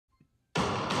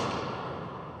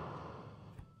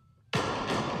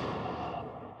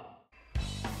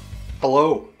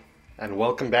Hello, and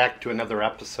welcome back to another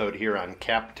episode here on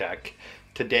Kapp.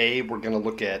 Today we're going to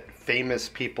look at famous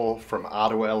people from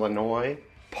Ottawa, Illinois,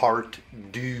 part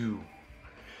 2.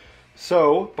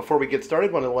 So, before we get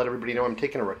started, I want to let everybody know I'm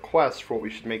taking a request for what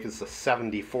we should make as the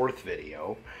 74th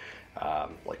video. I'd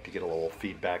like to get a little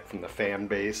feedback from the fan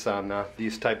base on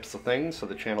these types of things, so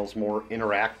the channel's more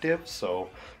interactive. So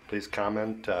please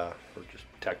comment or just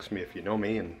text me if you know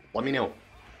me and let me know.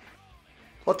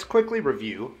 Let's quickly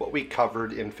review what we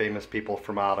covered in Famous People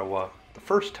from Ottawa the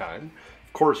first time.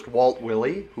 Of course, Walt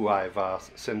Willey, who I've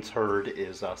since heard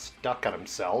is stuck on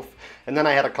himself. And then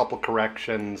I had a couple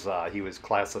corrections. He was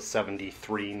class of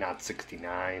 73, not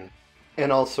 69.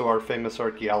 And also our famous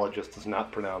archaeologist is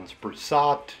not pronounced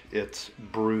Broussat, it's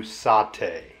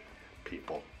Broussate,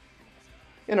 people.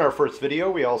 In our first video,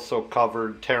 we also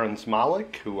covered Terrence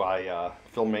Malick,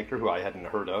 filmmaker who I hadn't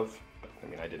heard of.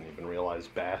 I didn't even realize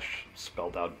Bash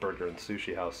spelled out burger and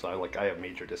sushi house, so I have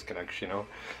major disconnects, you know.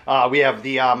 We have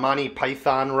the Monty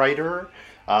Python writer,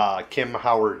 Kim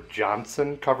Howard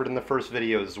Johnson, covered in the first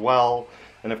video as well.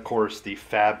 And of course, the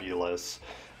fabulous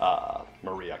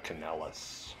Maria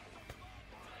Kanellis.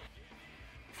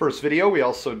 First video, we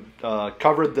also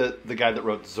covered the guy that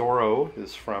wrote Zorro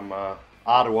is from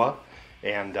Ottawa,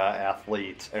 and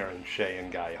athletes Aaron Shea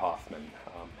and Guy Hoffman,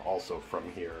 also from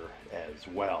here as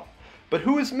well. But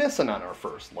who is missing on our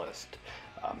first list?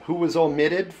 Who was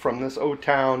omitted from this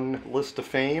O-Town list of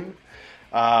fame?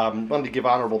 Wanted to give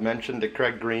honorable mention to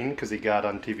Craig Green because he got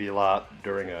on TV a lot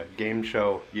during a game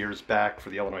show years back for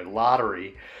the Illinois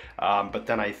Lottery. But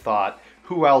then I thought,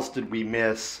 who else did we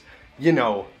miss? You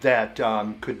know, that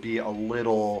could be a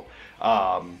little,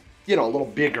 a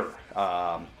little bigger.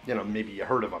 Maybe you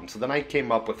heard of him. So then I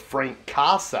came up with Frank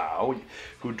Casau,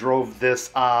 who drove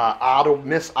this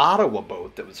Miss Ottawa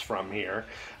boat that was from here.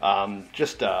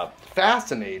 Just a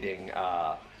fascinating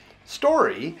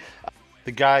story.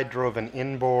 The guy drove an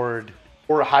inboard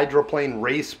or a hydroplane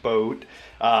race boat.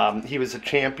 He was a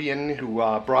champion who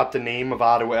brought the name of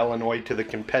Ottawa, Illinois to the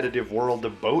competitive world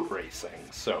of boat racing.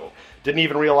 So didn't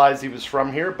even realize he was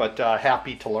from here, but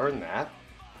happy to learn that.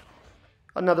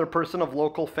 Another person of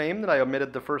local fame that I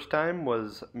omitted the first time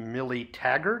was Millie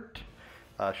Taggart.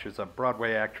 She's a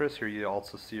Broadway actress. Here you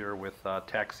also see her with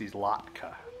Taxi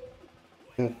Zlatka.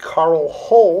 And Carl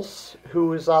Hulse,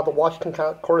 who is the Washington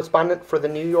correspondent for the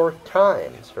New York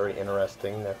Times. Very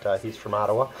interesting that he's from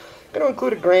Ottawa. I'm going to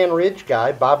include a Grand Ridge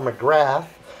guy, Bob McGrath,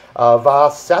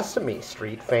 of Sesame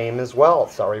Street fame as well.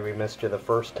 Sorry we missed you the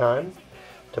first time.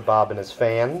 To Bob and his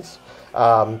fans.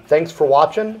 Thanks for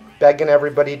watching. Begging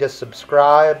everybody to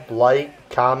subscribe, like,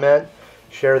 comment,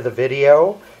 share the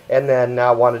video, and then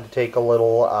wanted to take a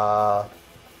little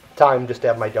time just to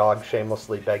have my dog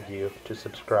shamelessly beg you to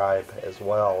subscribe as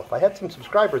well. If I had some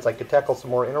subscribers, I could tackle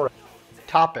some more interesting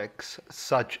topics,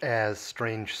 such as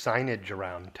strange signage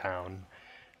around town,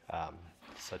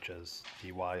 such as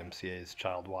the YMCA's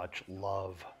Child Watch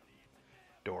Love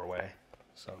doorway.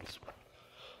 Sounds...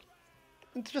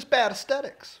 It's just bad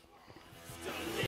aesthetics.